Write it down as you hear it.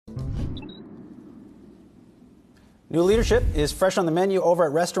New leadership is fresh on the menu over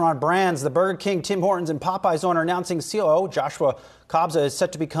at Restaurant Brands. The Burger King, Tim Hortons, and Popeyes owner announcing COO Joshua Kobza is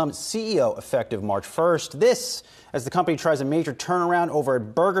set to become CEO effective March 1st. This as the company tries a major turnaround over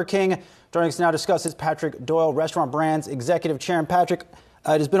at Burger King. Joining us now to discuss is Patrick Doyle, Restaurant Brands Executive Chair. Patrick,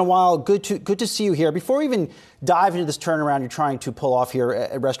 it has been a while. Good to see you here. Before we even dive into this turnaround you're trying to pull off here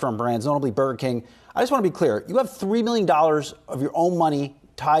at Restaurant Brands, notably Burger King, I just want to be clear. You have $3 million of your own money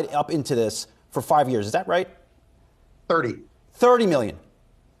tied up into this for 5 years. Is that right? 30 million.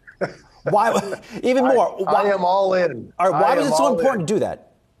 Why? Even more. I am all in. All right, why was it so important to do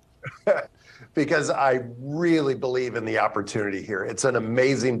that? Because I really believe in the opportunity here. It's an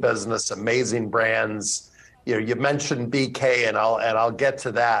amazing business, amazing brands. You know, you mentioned BK, and I'll get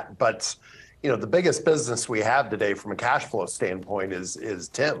to that. But you know, the biggest business we have today from a cash flow standpoint is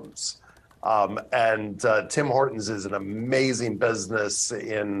Tim's, and Tim Hortons is an amazing business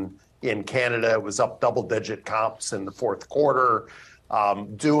in Canada. It was up double-digit comps in the fourth quarter,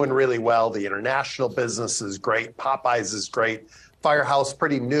 doing really well. The international business is great. Popeyes is great. Firehouse,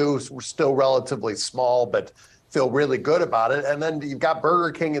 pretty new. We're still relatively small, but feel really good about it. And then you've got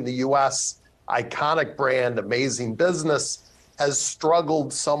Burger King in the U.S., iconic brand, amazing business, has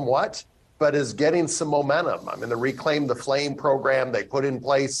struggled somewhat, but is getting some momentum. I mean, the Reclaim the Flame program they put in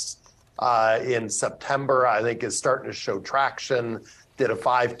place in September, I think is starting to show traction. Did a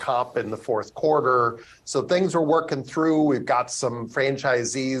 5 comp in the fourth quarter. So things are working through. We've got some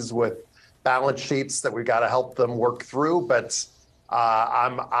franchisees with balance sheets that we've got to help them work through. But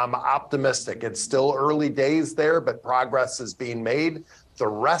I'm optimistic. It's still early days there, but progress is being made. The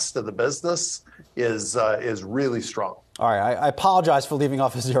rest of the business is really strong. All right, I apologize for leaving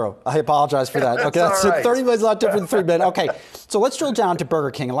off a zero. I apologize for that. Okay, that's right. 30 million is a lot different than $3 million. Okay, so let's drill down to Burger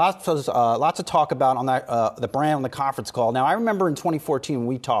King. Lots to talk about on that the brand on the conference call. Now, I remember in 2014 when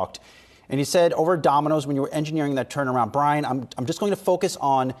we talked, and you said over at Domino's when you were engineering that turnaround, Brian, I'm just going to focus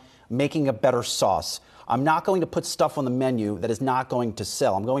on making a better sauce. I'm not going to put stuff on the menu that is not going to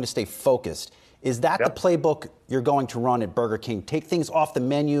sell. I'm going to stay focused. Is that the playbook you're going to run at Burger King? Take things off the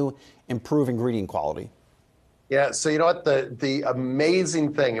menu, improve ingredient quality? Yeah, so you know what, the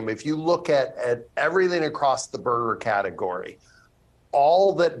amazing thing, I mean, if you look at everything across the burger category,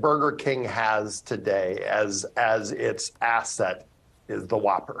 all that Burger King has today as its asset is the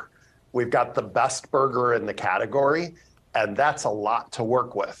Whopper. We've got the best burger in the category, and that's a lot to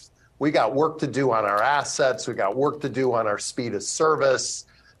work with. We got work to do on our assets. We got work to do on our speed of service.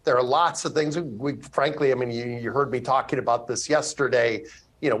 There are lots of things. Frankly, I mean, you heard me talking about this yesterday.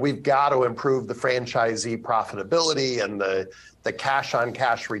 You know, we've got to improve the franchisee profitability and the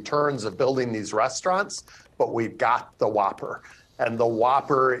cash-on-cash returns of building these restaurants, but we've got the Whopper. And the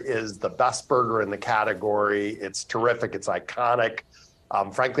Whopper is the best burger in the category. It's terrific. It's iconic.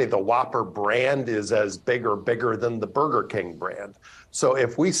 Frankly, the Whopper brand is as big or bigger than the Burger King brand. So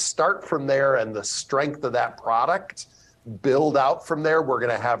if we start from there and the strength of that product, build out from there, we're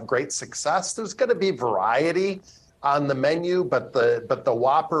going to have great success. There's going to be variety on the menu, but the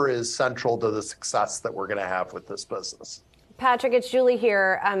Whopper is central to the success that we're going to have with this business. Patrick, it's Julie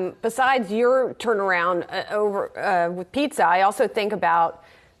here. Besides your turnaround over with pizza, I also think about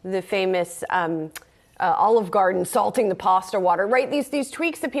the famous Olive Garden salting the pasta water, right? These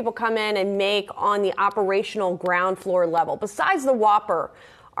tweaks that people come in and make on the operational ground floor level. Besides the Whopper,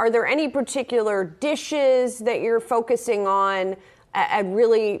 are there any particular dishes that you're focusing on and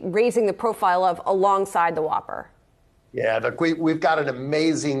really raising the profile of alongside the Whopper? Yeah, look, we've got an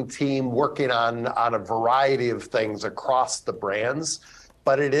amazing team working on a variety of things across the brands,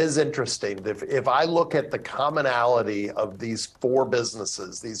 but it is interesting. If I look at the commonality of these 4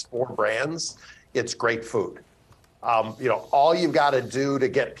 businesses, these 4 brands, it's great food. You know, all you've got to do to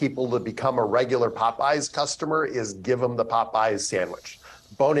get people to become a regular Popeyes customer is give them the Popeyes sandwich.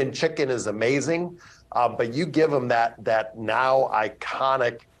 Bone-in chicken is amazing, but you give them that now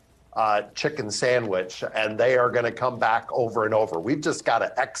iconic chicken sandwich, and they are going to come back over and over. We've just got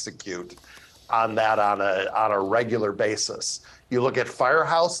to execute on that on a regular basis. You look at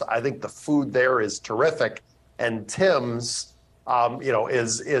Firehouse, I think the food there is terrific, and Tim's, you know,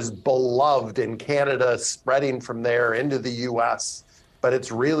 is beloved in Canada, spreading from there into the U.S. But it's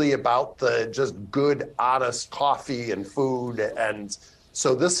really about the just good, honest coffee and food, and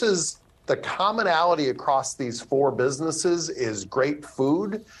so this is the commonality across these 4 businesses is great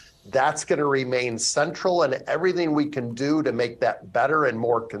food. That's going to remain central, and everything we can do to make that better and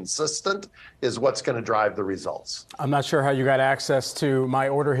more consistent is what's going to drive the results. I'm not sure how you got access to my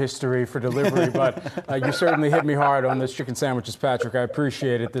order history for delivery, but you certainly hit me hard on this chicken sandwiches, Patrick. I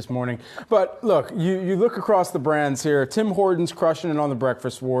appreciate it this morning. But look, you look across the brands here. Tim Hortons crushing it on the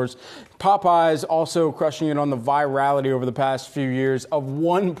breakfast wars. Popeyes also crushing it on the virality over the past few years of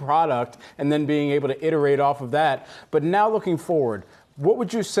one product and then being able to iterate off of that. But now looking forward, what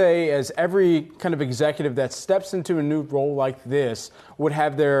would you say as every kind of executive that steps into a new role like this would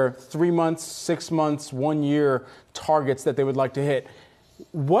have their 3 months, 6 months, 1 year targets that they would like to hit?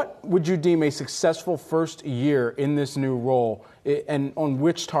 What would you deem a successful first year in this new role, and on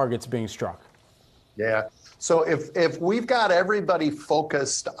which targets being struck? Yeah. So if we've got everybody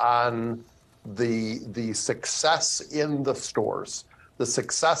focused on the success in the stores, the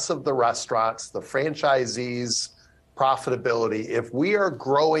success of the restaurants, the franchisees, profitability, if we are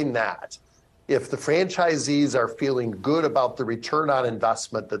growing that, if the franchisees are feeling good about the return on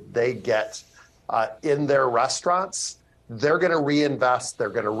investment that they get in their restaurants, they're going to reinvest, they're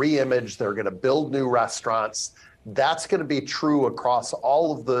going to reimage, they're going to build new restaurants. That's going to be true across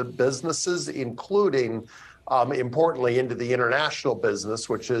all of the businesses, including, importantly, into the international business,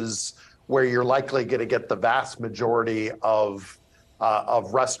 which is where you're likely going to get the vast majority of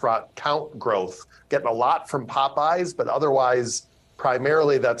restaurant count growth. Getting a lot from Popeyes, but otherwise,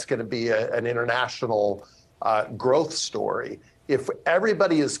 primarily that's going to be an international growth story. If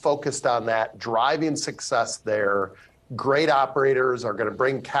everybody is focused on that, driving success there, great operators are going to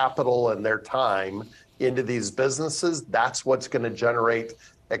bring capital and their time into these businesses. That's what's going to generate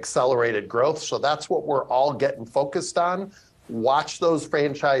accelerated growth. So that's what we're all getting focused on. Watch those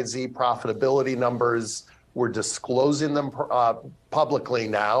franchisee profitability numbers. We're disclosing them publicly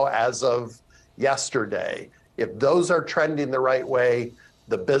now as of yesterday. If those are trending the right way,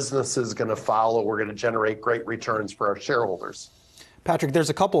 the business is going to follow. We're going to generate great returns for our shareholders. Patrick, there's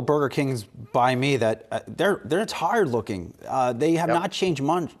a couple of Burger Kings by me that they're tired looking. They have not changed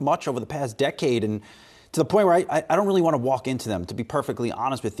much over the past decade, and to the point where I don't really want to walk into them, to be perfectly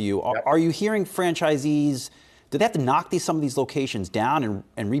honest with you. Are you hearing franchisees, do they have to knock some of these locations down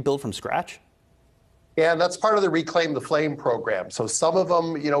and rebuild from scratch? Yeah, and that's part of the Reclaim the Flame program. So some of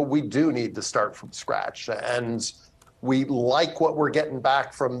them, we do need to start from scratch. And we like what we're getting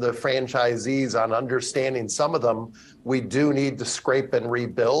back from the franchisees on understanding some of them. We do need to scrape and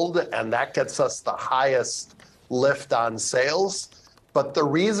rebuild, and that gets us the highest lift on sales. But the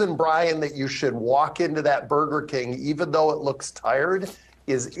reason, Brian, that you should walk into that Burger King, even though it looks tired,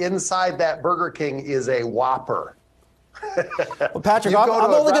 is inside that Burger King is a Whopper. Well, Patrick, I'm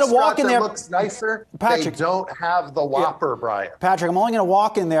only going to walk in there. Looks nicer. Patrick, they don't have the Whopper, Brian. Patrick, I'm only going to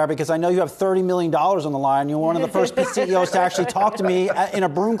walk in there because I know you have $30 million on the line. You're one of the first CEOs to actually talk to me in a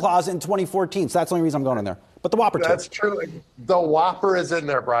broom closet in 2014. So that's the only reason I'm going in there. But the Whopper, too. That's true. The Whopper is in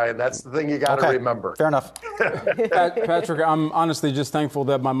there, Brian. That's the thing you got to remember. Fair enough. Patrick, I'm honestly just thankful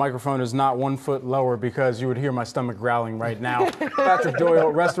that my microphone is not 1 foot lower, because you would hear my stomach growling right now. Patrick Doyle,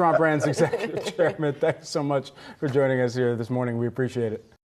 Restaurant Brands Executive Chairman, thanks so much for joining us here this morning. We appreciate it.